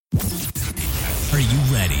Are you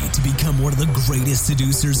ready to become one of the greatest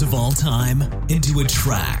seducers of all time? And to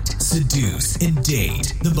attract, seduce, and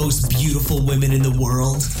date the most beautiful women in the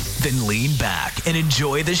world? Then lean back and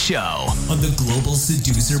enjoy the show on the Global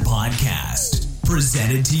Seducer Podcast,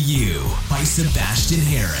 presented to you by Sebastian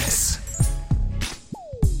Harris.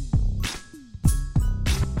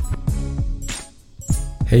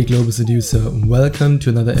 Hey Global Seducer, welcome to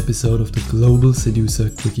another episode of the Global Seducer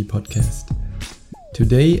Quickie Podcast.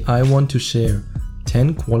 Today I want to share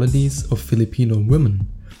 10 qualities of Filipino women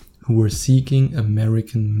who are seeking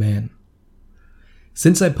American men.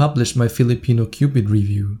 Since I published my Filipino Cupid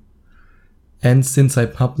review, and since I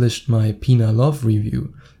published my Pina Love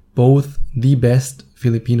review, both the best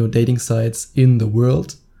Filipino dating sites in the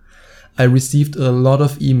world, I received a lot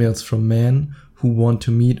of emails from men who want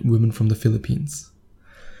to meet women from the Philippines.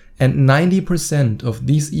 And 90% of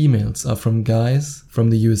these emails are from guys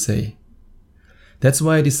from the USA. That's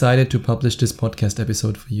why I decided to publish this podcast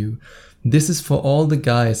episode for you. This is for all the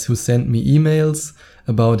guys who sent me emails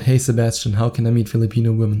about, hey Sebastian, how can I meet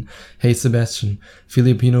Filipino women? Hey Sebastian,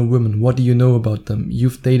 Filipino women, what do you know about them?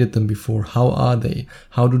 You've dated them before. How are they?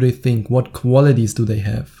 How do they think? What qualities do they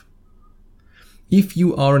have? If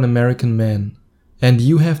you are an American man and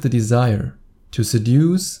you have the desire to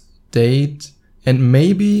seduce, date, and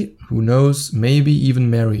maybe, who knows, maybe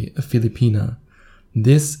even marry a Filipina,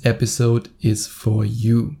 this episode is for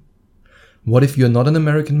you. What if you're not an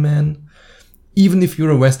American man? Even if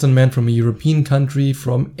you're a Western man from a European country,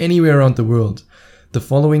 from anywhere around the world, the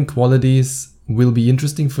following qualities will be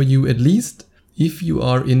interesting for you, at least if you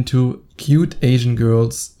are into cute Asian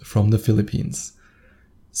girls from the Philippines.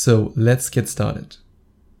 So let's get started.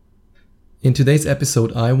 In today's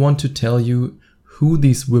episode, I want to tell you who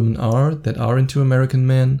these women are that are into American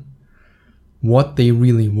men, what they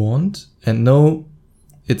really want, and no,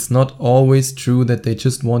 it's not always true that they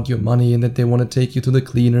just want your money and that they want to take you to the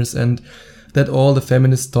cleaners and that all the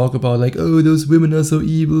feminists talk about like, oh, those women are so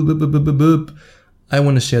evil, blah, blah, blah, blah, blah. I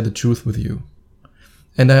want to share the truth with you.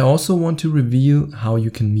 And I also want to reveal how you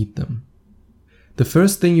can meet them. The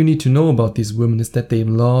first thing you need to know about these women is that they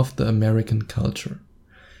love the American culture.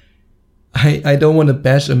 I don't want to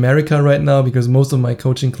bash America right now because most of my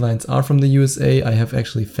coaching clients are from the USA. I have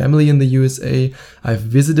actually family in the USA. I've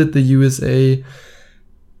visited the USA.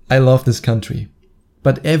 I love this country.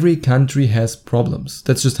 But every country has problems.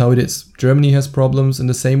 That's just how it is. Germany has problems in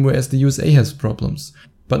the same way as the USA has problems.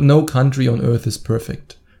 But no country on earth is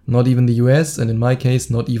perfect. Not even the US, and in my case,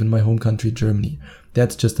 not even my home country, Germany.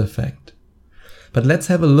 That's just a fact. But let's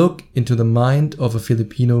have a look into the mind of a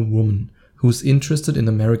Filipino woman who's interested in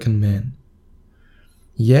American men.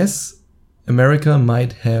 Yes, America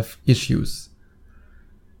might have issues.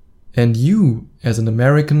 And you, as an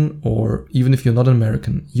American, or even if you're not an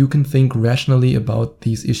American, you can think rationally about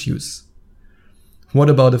these issues. What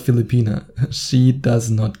about a Filipina? She does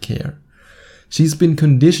not care. She's been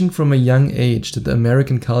conditioned from a young age that the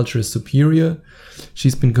American culture is superior.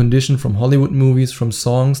 She's been conditioned from Hollywood movies, from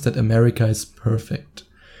songs, that America is perfect.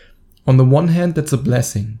 On the one hand, that's a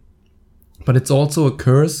blessing. But it's also a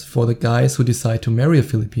curse for the guys who decide to marry a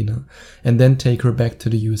Filipina and then take her back to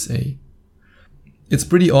the USA. It's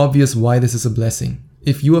pretty obvious why this is a blessing.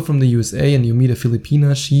 If you are from the USA and you meet a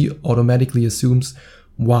Filipina, she automatically assumes,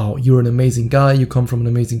 wow, you're an amazing guy, you come from an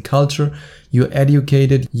amazing culture, you're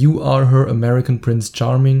educated, you are her American Prince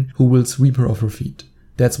Charming who will sweep her off her feet.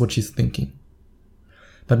 That's what she's thinking.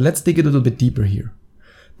 But let's dig a little bit deeper here.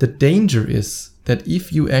 The danger is that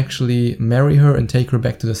if you actually marry her and take her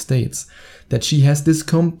back to the States, that she has this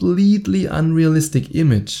completely unrealistic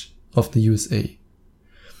image of the USA.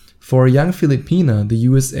 For a young Filipina, the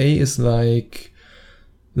USA is like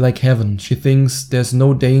heaven. She thinks there's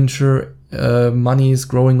no danger, money is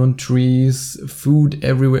growing on trees, food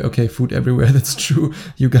everywhere. Okay, food everywhere, that's true.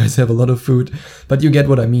 You guys have a lot of food. But you get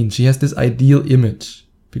what I mean. She has this ideal image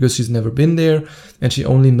because she's never been there and she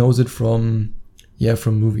only knows it from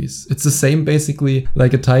movies. It's the same basically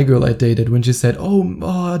like a Thai girl I dated when she said,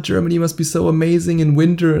 oh, Germany must be so amazing in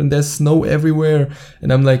winter and there's snow everywhere.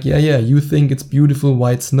 And I'm like, yeah, you think it's beautiful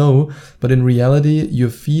white snow, but in reality,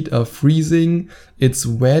 your feet are freezing, it's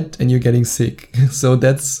wet, and you're getting sick. So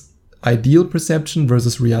that's ideal perception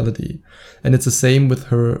versus reality. And it's the same with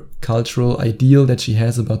her cultural ideal that she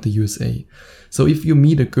has about the USA. So if you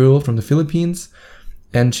meet a girl from the Philippines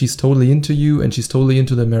and she's totally into you and she's totally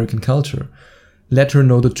into the American culture, let her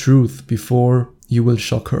know the truth before you will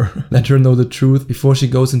shock her. Let her know the truth before she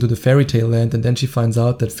goes into the fairy tale land and then she finds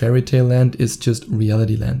out that fairy tale land is just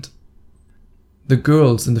reality land. The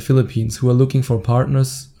girls in the Philippines who are looking for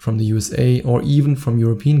partners from the USA or even from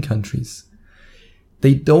European countries,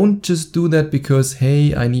 They don't just do that because,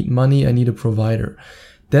 hey, I need money, I need a provider.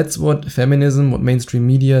 That's what feminism, what mainstream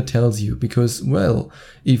media tells you. Because, well,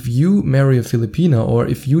 if you marry a Filipina, or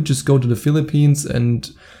if you just go to the Philippines and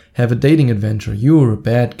have a dating adventure, you're a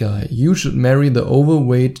bad guy. You should marry the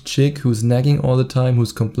overweight chick who's nagging all the time,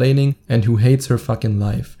 who's complaining, and who hates her fucking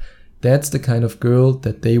life. That's the kind of girl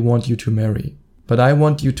that they want you to marry. But I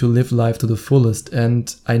want you to live life to the fullest,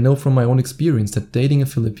 and I know from my own experience that dating a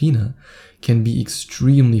Filipina can be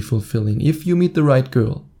extremely fulfilling if you meet the right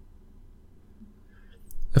girl.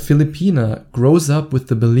 A Filipina grows up with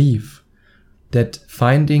the belief that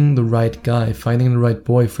finding the right guy, finding the right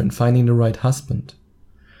boyfriend, finding the right husband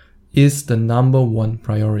is the number one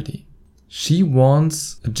priority. She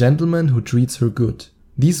wants a gentleman who treats her good.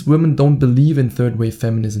 These women don't believe in third wave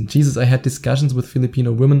feminism. Jesus, I had discussions with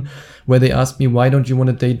Filipino women where they asked me, why don't you want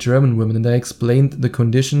to date German women? And I explained the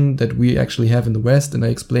condition that we actually have in the West, and I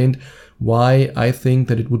explained why I think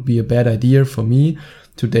that it would be a bad idea for me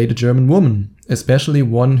to date a German woman, especially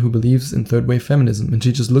one who believes in third wave feminism. And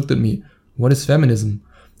she just looked at me, what is feminism?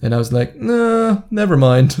 And I was like, nah, never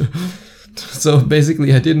mind. So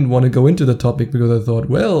basically I didn't want to go into the topic because I thought,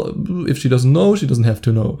 well, if she doesn't know, she doesn't have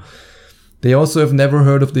to know. They also have never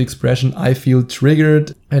heard of the expression, I feel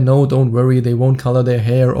triggered. And no, don't worry, they won't color their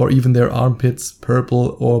hair or even their armpits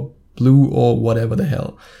purple or blue or whatever the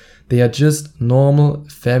hell. They are just normal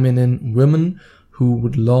feminine women who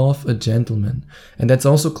would love a gentleman. And that's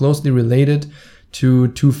also closely related to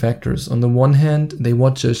two factors. On the one hand, they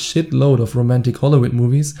watch a shitload of romantic Hollywood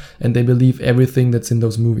movies and they believe everything that's in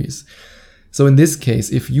those movies. So in this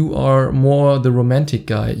case, if you are more the romantic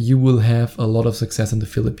guy, you will have a lot of success in the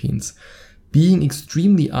Philippines. Being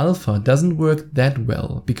extremely alpha doesn't work that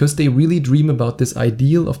well because they really dream about this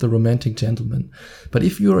ideal of the romantic gentleman. But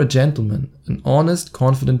if you're a gentleman, an honest,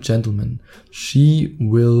 confident gentleman, she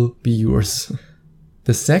will be yours.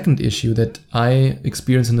 The second issue that I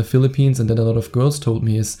experienced in the Philippines and that a lot of girls told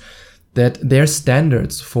me is that their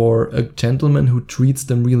standards for a gentleman who treats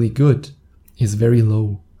them really good is very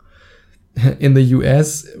low. In the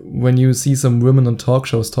US, when you see some women on talk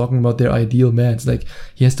shows talking about their ideal man, it's like,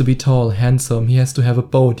 he has to be tall, handsome, he has to have a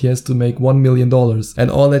boat, he has to make $1 million, and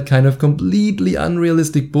all that kind of completely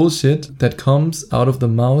unrealistic bullshit that comes out of the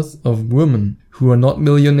mouth of women who are not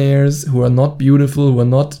millionaires, who are not beautiful, who are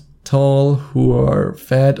not tall, who are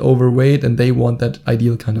fat, overweight, and they want that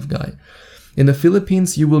ideal kind of guy. In the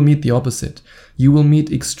Philippines, you will meet the opposite. You will meet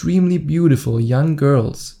extremely beautiful young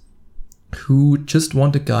girls who just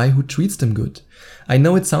want a guy who treats them good. I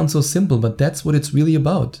know it sounds so simple, but that's what it's really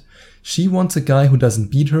about. She wants a guy who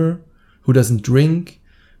doesn't beat her, who doesn't drink,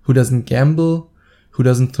 who doesn't gamble, who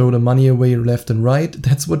doesn't throw the money away left and right.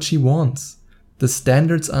 That's what she wants. The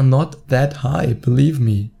standards are not that high, believe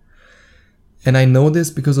me. And I know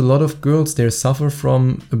this because a lot of girls there suffer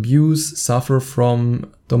from abuse, suffer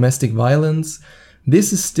from domestic violence.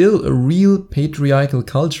 This is still a real patriarchal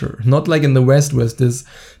culture. Not like in the West where this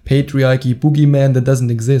patriarchy boogeyman that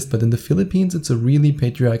doesn't exist, but in the Philippines it's a really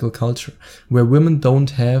patriarchal culture where women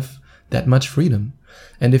don't have that much freedom.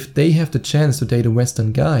 And if they have the chance to date a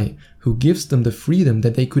Western guy who gives them the freedom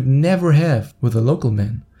that they could never have with a local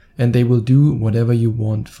man, and they will do whatever you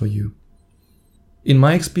want for you. In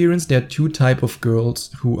my experience, there are two types of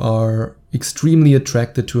girls who are extremely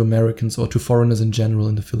attracted to Americans or to foreigners in general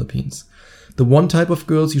in the Philippines. The one type of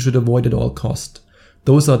girls you should avoid at all cost.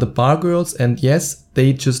 Those are the bar girls, and yes,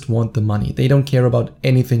 they just want the money. They don't care about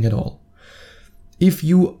anything at all. If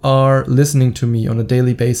you are listening to me on a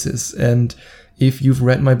daily basis, and if you've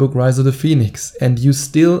read my book Rise of the Phoenix, and you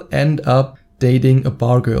still end up dating a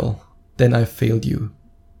bar girl, then I failed you.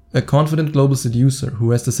 A confident global seducer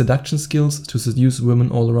who has the seduction skills to seduce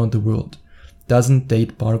women all around the world doesn't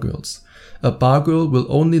date bar girls. A bar girl will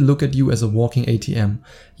only look at you as a walking ATM.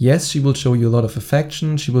 Yes, she will show you a lot of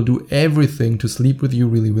affection. She will do everything to sleep with you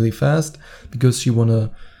really, really fast because she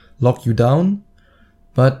wanna lock you down.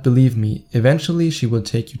 But believe me, eventually she will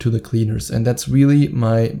take you to the cleaners. And that's really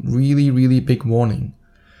my really big warning.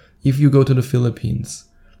 If you go to the Philippines,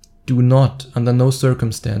 do not, under no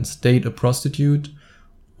circumstance, date a prostitute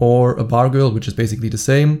or a bar girl, which is basically the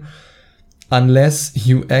same, unless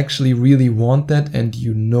you actually really want that and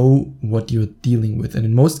you know what you're dealing with. And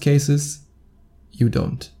in most cases, you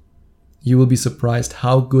don't. You will be surprised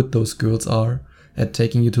how good those girls are at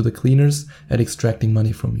taking you to the cleaners, at extracting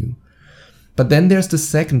money from you. But then there's the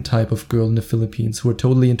second type of girl in the Philippines who are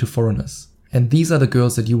totally into foreigners. And these are the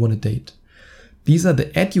girls that you want to date. These are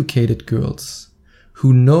the educated girls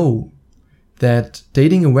who know that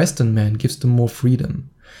dating a Western man gives them more freedom.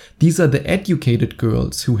 These are the educated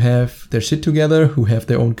girls who have their shit together, who have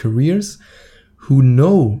their own careers, who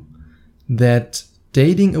know that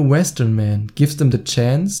dating a Western man gives them the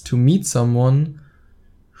chance to meet someone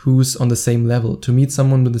who's on the same level, to meet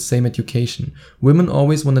someone with the same education. Women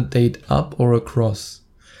always want to date up or across.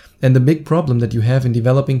 And the big problem that you have in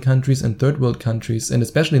developing countries and third world countries, and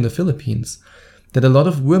especially in the Philippines, that a lot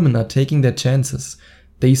of women are taking their chances.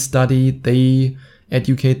 They study, they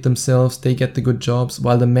educate themselves, they get the good jobs,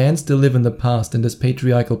 while the men still live in the past, in this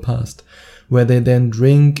patriarchal past, where they then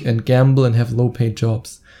drink and gamble and have low-paid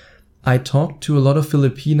jobs. I talked to a lot of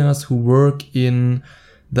Filipinas who work in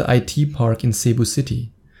the IT park in Cebu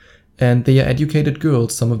City. And they are educated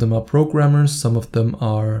girls. Some of them are programmers, some of them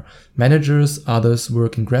are managers, others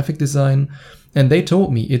work in graphic design. And they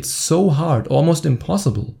told me it's so hard, almost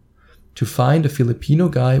impossible, to find a Filipino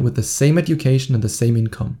guy with the same education and the same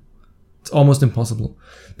income. It's almost impossible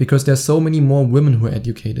because there's so many more women who are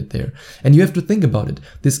educated there. And you have to think about it.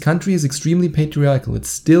 This country is extremely patriarchal. It's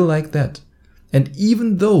still like that. And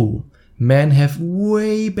even though men have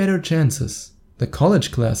way better chances, the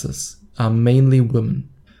college classes are mainly women.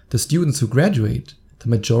 The students who graduate, the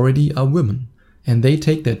majority are women, and they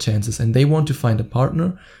take their chances and they want to find a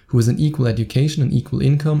partner who has an equal education and equal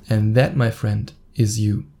income, and that, my friend, is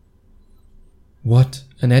you. What?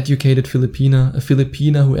 An educated Filipina? A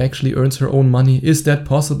Filipina who actually earns her own money? Is that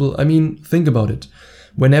possible? I mean, think about it.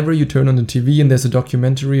 Whenever you turn on the TV and there's a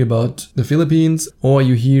documentary about the Philippines, or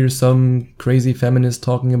you hear some crazy feminist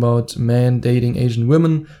talking about men dating Asian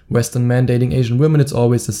women, Western men dating Asian women, it's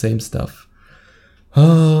always the same stuff.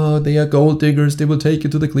 Oh, they are gold diggers, they will take you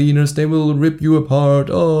to the cleaners, they will rip you apart,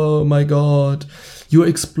 oh my god, you're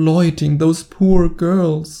exploiting those poor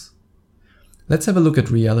girls. Let's have a look at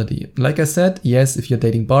reality. Like I said, yes, if you're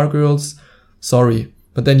dating bar girls, sorry,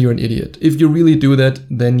 but then you're an idiot. If you really do that,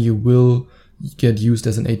 then you will get used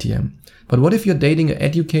as an ATM. But what if you're dating an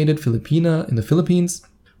educated Filipina in the Philippines,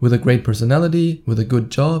 with a great personality, with a good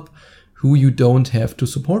job, who you don't have to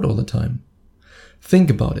support all the time? Think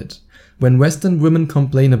about it. When Western women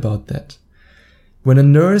complain about that, when a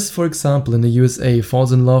nurse, for example, in the USA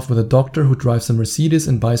falls in love with a doctor who drives a Mercedes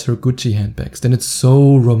and buys her Gucci handbags, then it's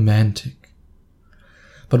so romantic.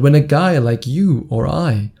 But when a guy like you or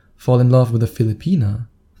I fall in love with a Filipina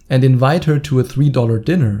and invite her to a $3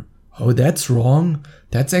 dinner, oh, that's wrong,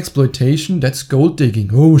 that's exploitation, that's gold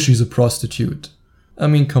digging, oh, she's a prostitute. I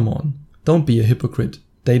mean, come on, don't be a hypocrite.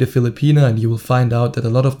 Date a Filipina and you will find out that a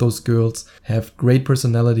lot of those girls have great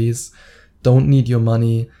personalities, don't need your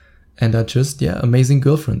money, and are just, amazing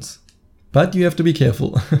girlfriends. But you have to be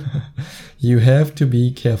careful. You have to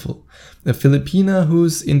be careful. A Filipina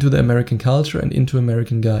who's into the American culture and into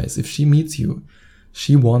American guys, if she meets you,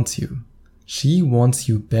 she wants you. She wants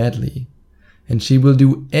you badly. And she will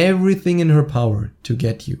do everything in her power to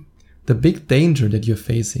get you. The big danger that you're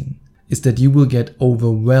facing is that you will get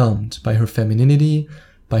overwhelmed by her femininity,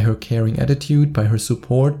 by her caring attitude, by her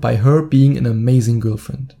support, by her being an amazing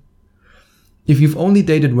girlfriend. If you've only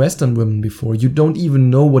dated Western women before, you don't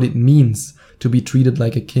even know what it means to be treated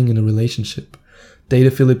like a king in a relationship. Date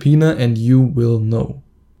a Filipina and you will know.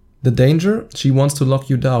 The danger, she wants to lock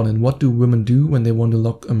you down. And what do women do when they want to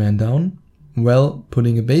lock a man down? Well,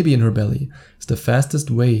 putting a baby in her belly is the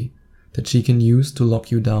fastest way that she can use to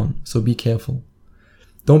lock you down. So be careful.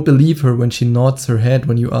 Don't believe her when she nods her head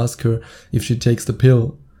when you ask her if she takes the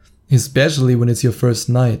pill, especially when it's your first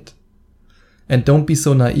night. And don't be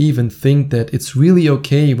so naive and think that it's really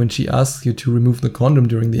okay when she asks you to remove the condom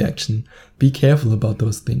during the action. Be careful about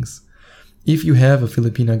those things. If you have a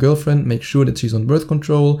Filipina girlfriend, make sure that she's on birth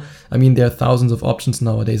control. I mean, there are thousands of options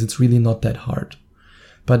nowadays. It's really not that hard.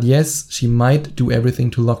 But yes, she might do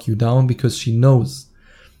everything to lock you down because she knows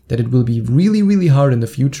that it will be really, really hard in the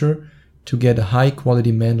future to get a high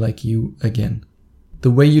quality man like you again.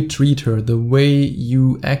 The way you treat her, the way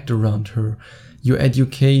you act around her, your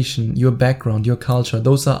education, your background, your culture,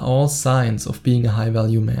 those are all signs of being a high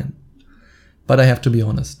value man. But I have to be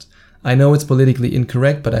honest. I know it's politically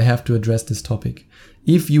incorrect, but I have to address this topic.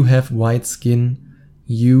 If you have white skin,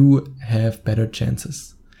 you have better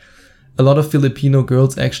chances. A lot of Filipino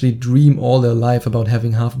girls actually dream all their life about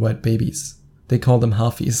having half-white babies. They call them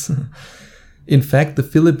halfies. In fact, the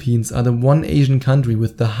Philippines are the one Asian country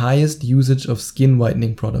with the highest usage of skin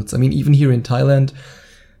whitening products. I mean, even here in Thailand,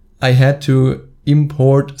 I had to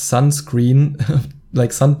import sunscreen, like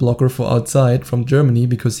sunblocker for outside from Germany,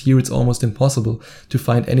 because here it's almost impossible to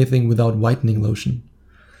find anything without whitening lotion.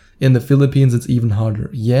 In the Philippines, it's even harder.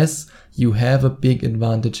 Yes, you have a big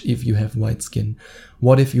advantage if you have white skin.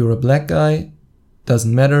 What if you're a black guy?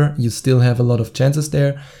 Doesn't matter. You still have a lot of chances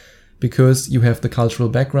there because you have the cultural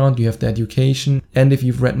background, you have the education, and if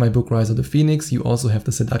you've read my book Rise of the Phoenix, you also have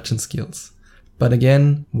the seduction skills. But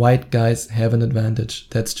again, white guys have an advantage.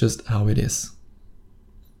 That's just how it is.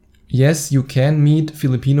 Yes, you can meet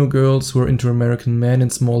Filipino girls who are into American men in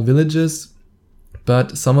small villages,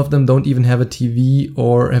 but some of them don't even have a TV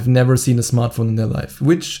or have never seen a smartphone in their life,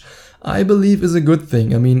 which I believe is a good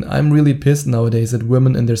thing. I mean, I'm really pissed nowadays at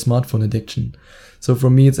women and their smartphone addiction. So for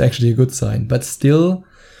me, it's actually a good sign. But still,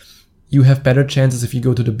 you have better chances if you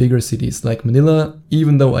go to the bigger cities like Manila.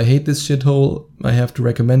 Even though I hate this shithole, I have to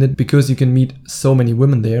recommend it because you can meet so many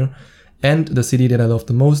women there. And the city that I love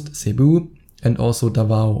the most, Cebu, and also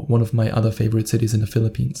Davao, one of my other favorite cities in the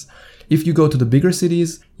Philippines. If you go to the bigger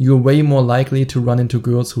cities, you're way more likely to run into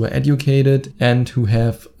girls who are educated and who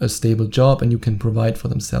have a stable job and you can provide for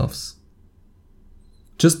themselves.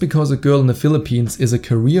 Just because a girl in the Philippines is a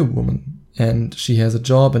career woman and she has a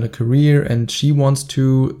job and a career and she wants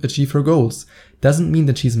to achieve her goals, doesn't mean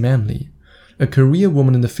that she's manly. A career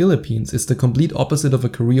woman in the Philippines is the complete opposite of a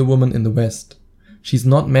career woman in the West. She's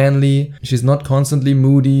not manly, she's not constantly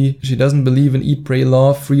moody, she doesn't believe in eat, pray,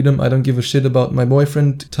 love, freedom, I don't give a shit about my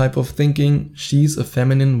boyfriend type of thinking. She's a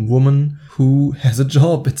feminine woman who has a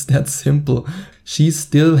job, it's that simple. She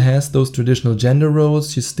still has those traditional gender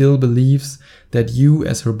roles, she still believes that you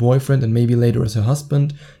as her boyfriend and maybe later as her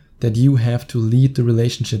husband, that you have to lead the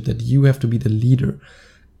relationship, that you have to be the leader.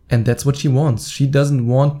 And that's what she wants. She doesn't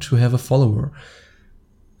want to have a follower.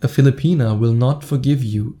 A Filipina will not forgive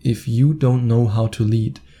you if you don't know how to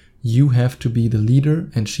lead. You have to be the leader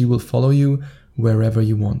and she will follow you wherever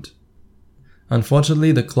you want.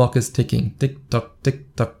 Unfortunately, the clock is ticking. Tick-tock,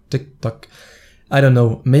 tick-tock, tick-tock. I don't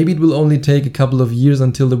know, maybe it will only take a couple of years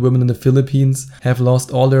until the women in the Philippines have lost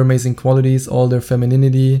all their amazing qualities, all their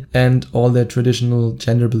femininity, and all their traditional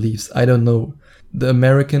gender beliefs. I don't know. The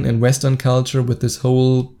American and Western culture with this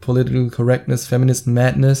whole political correctness, feminist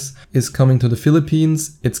madness is coming to the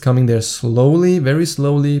Philippines. It's coming there slowly, very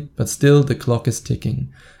slowly, but still the clock is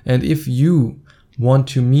ticking. And if you want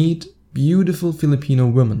to meet beautiful Filipino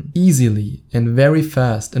women easily and very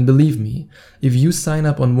fast, and believe me, if you sign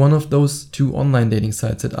up on one of those 2 online dating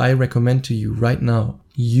sites that I recommend to you right now,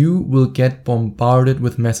 you will get bombarded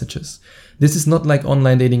with messages. This is not like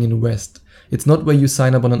online dating in the West. It's not where you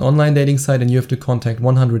sign up on an online dating site and you have to contact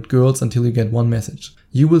 100 girls until you get one message.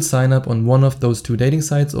 You will sign up on one of those 2 dating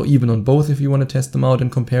sites or even on both if you want to test them out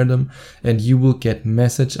and compare them, and you will get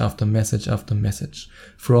message after message after message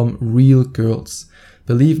from real girls.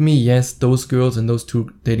 Believe me, yes, those girls in those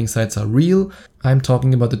 2 dating sites are real. I'm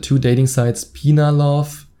talking about the 2 dating sites Pina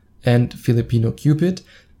Love and Filipino Cupid.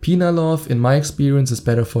 Pina Love, in my experience, is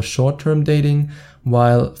better for short-term dating,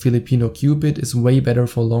 while Filipino Cupid is way better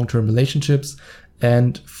for long-term relationships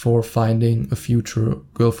and for finding a future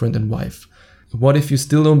girlfriend and wife. What if you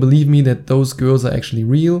still don't believe me that those girls are actually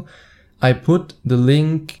real? I put the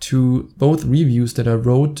link to both reviews that I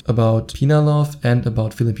wrote about Pina Love and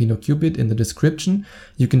about Filipino Cupid in the description.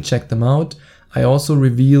 You can check them out. I also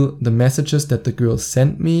reveal the messages that the girls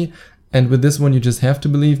sent me. And with this one, you just have to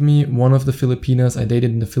believe me. One of the Filipinas I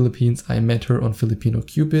dated in the Philippines, I met her on Filipino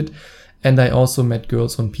Cupid. And I also met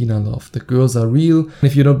girls on Pina Love. The girls are real.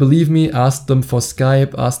 If you don't believe me, ask them for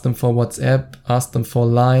Skype, ask them for WhatsApp, ask them for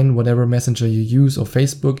Line, whatever messenger you use, or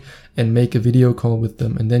Facebook, and make a video call with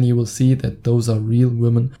them. And then you will see that those are real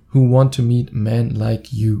women who want to meet men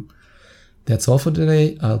like you. That's all for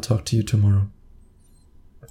today. I'll talk to you tomorrow.